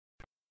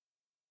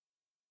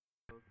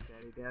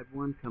Chatty Dad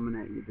 1 coming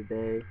at you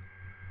today.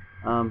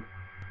 Um,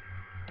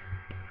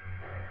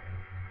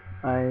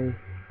 I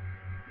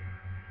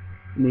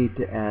need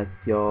to ask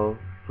y'all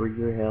for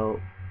your help.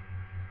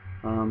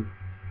 I'm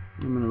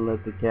gonna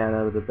let the cat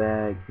out of the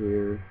bag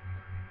here.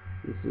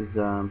 This is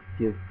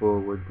Give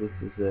Forward. This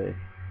is a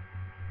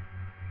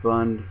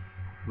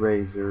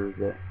fundraiser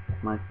that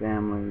my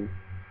family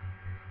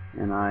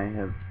and I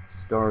have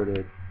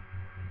started.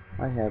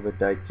 I have a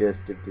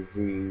digestive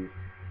disease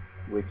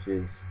which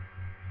has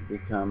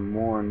become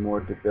more and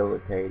more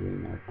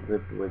debilitating. I've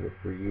lived with it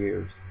for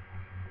years,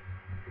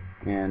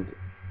 and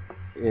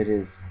it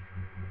is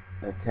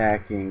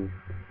attacking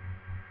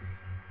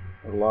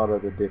a lot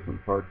of the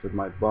different parts of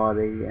my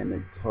body, and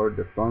it's hard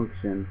to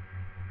function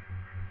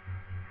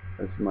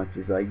as much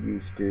as I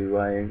used to.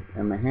 I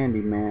am a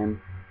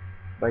handyman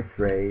by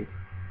trade,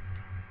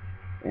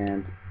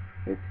 and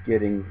it's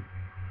getting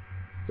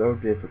so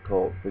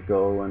difficult to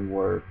go and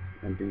work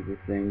and do the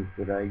things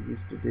that I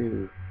used to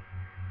do.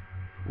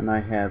 And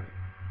I have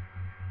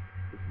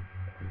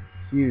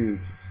huge,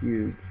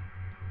 huge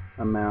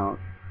amount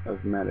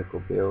of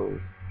medical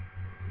bills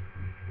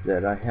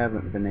that I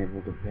haven't been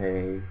able to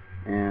pay,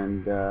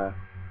 and that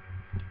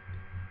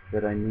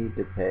I need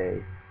to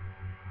pay.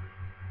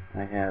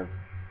 I have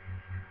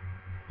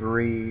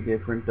 3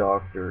 different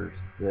doctors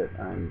that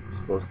I'm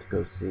supposed to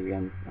go see.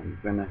 I'm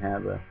gonna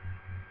have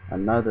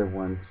another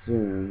one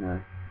soon.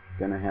 I'm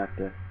gonna have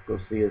to go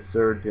see a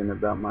surgeon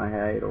about my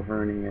hiatal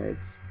hernia. It's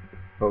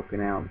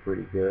poking out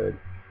pretty good,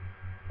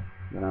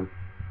 but I'm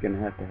gonna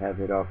have to have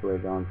it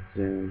operated on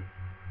soon,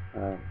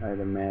 I'd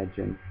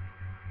imagine.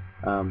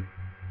 Um,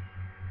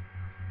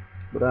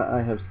 but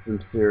I have some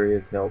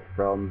serious health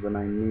problems, and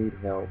I need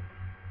help.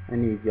 I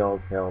need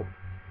y'all's help.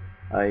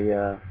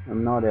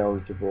 I'm not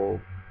eligible,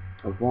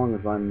 as long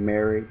as I'm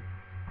married,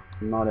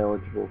 I'm not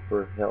eligible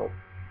for help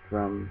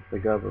from the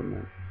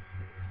government,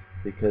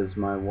 because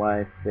my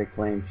wife, they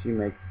claim she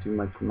makes too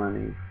much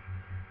money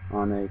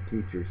on a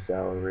teacher's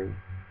salary.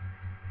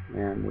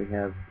 And we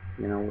have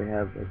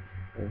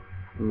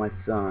my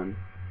son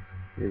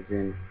is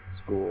in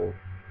school,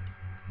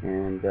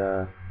 and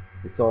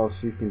it's all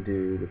she can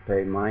do to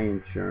pay my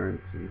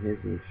insurance and his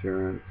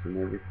insurance and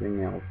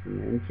everything else. And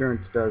the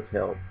insurance does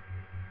help,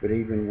 but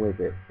even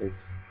with it,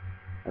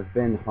 I've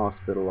been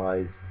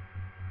hospitalized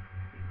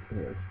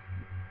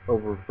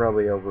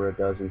probably over a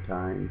dozen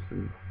times,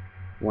 and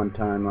one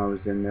time I was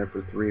in there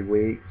for 3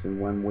 weeks,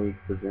 and 1 week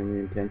was in the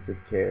intensive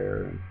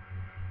care.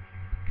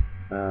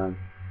 And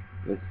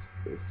it's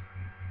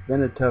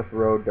been a tough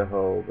road to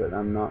hoe, but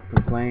I'm not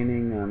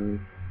complaining.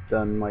 I'm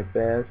done my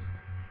best.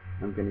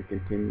 I'm going to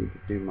continue to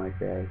do my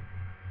best.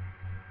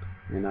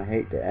 And I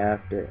hate to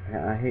have to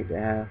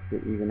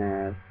even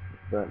ask,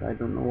 but I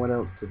don't know what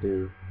else to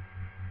do.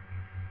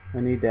 I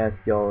need to ask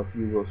y'all if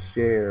you will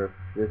share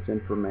this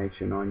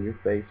information on your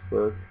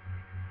Facebook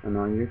and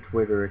on your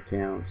Twitter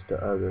accounts to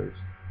others.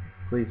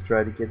 Please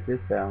try to get this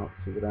out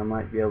so that I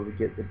might be able to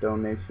get the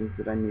donations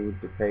that I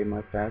need to pay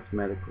my past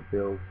medical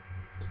bills,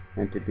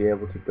 and to be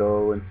able to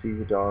go and see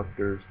the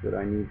doctors that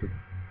I need to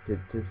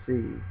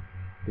see,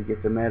 to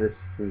get the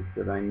medicines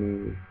that I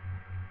need.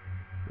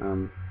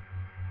 I'm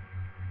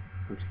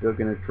still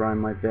going to try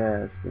my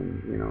best,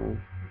 and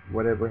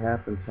whatever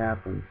happens,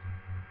 happens.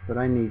 But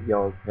I need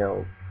y'all's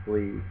help,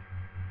 please.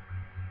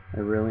 I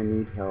really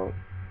need help.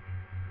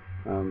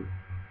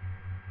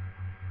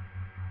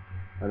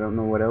 I don't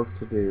know what else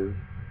to do,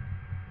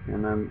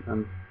 and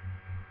I'm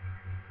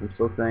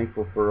so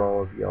thankful for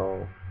all of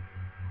y'all,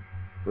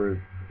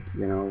 for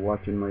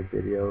watching my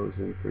videos,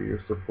 and for your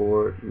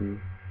support and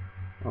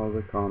all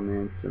the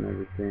comments and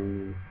everything.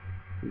 And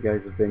you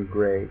guys have been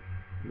great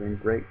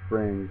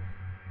friends.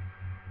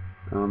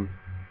 I'm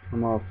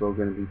also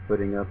going to be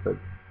putting up a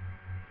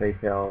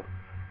PayPal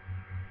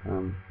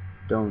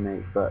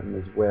donate button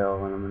as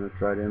well, and I'm going to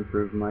try to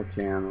improve my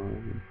channel.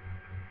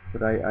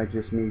 But I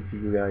just need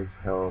you guys'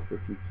 help if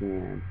you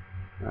can.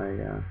 I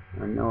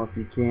know if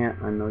you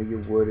can't, I know you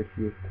would if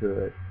you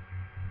could.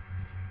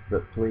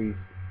 But please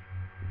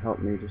help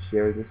me to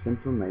share this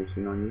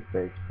information on your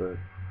Facebook.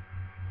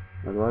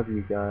 I love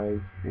you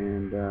guys,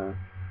 and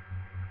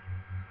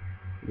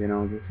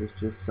this is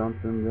just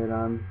something that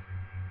I've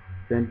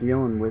been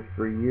dealing with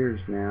for years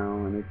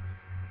now, and it's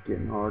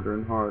getting harder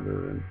and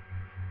harder, and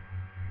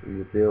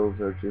the bills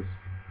are just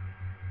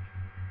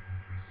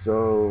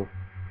so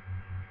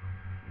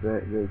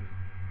they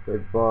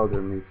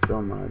bother me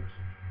so much.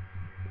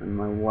 And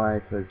my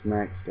wife has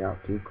maxed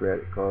out 2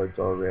 credit cards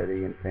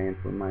already and paying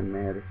for my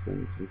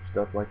medicines and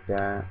stuff like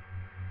that.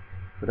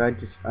 But I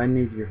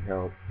need your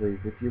help. Please,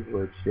 if you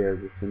would, share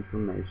this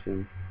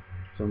information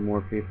so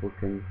more people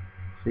can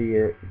see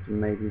it, and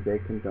maybe they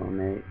can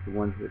donate, the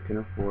ones that can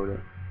afford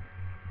it.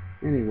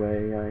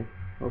 Anyway, I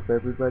hope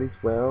everybody's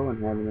well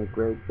and having a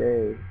great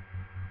day.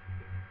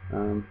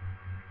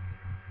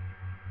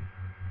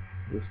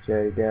 This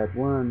Chatty Dad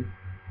 1.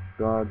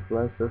 God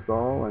bless us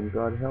all, and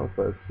God help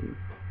us. And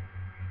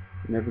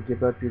never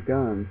give up your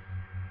guns.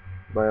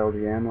 Buy all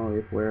the ammo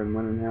if, where, and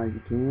when, and how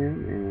you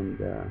can, and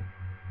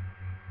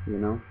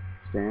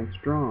stand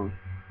strong.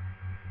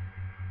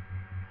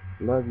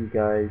 Love you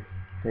guys.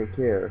 Take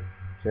care.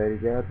 Chatty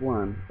Dad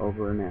 1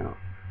 over and out.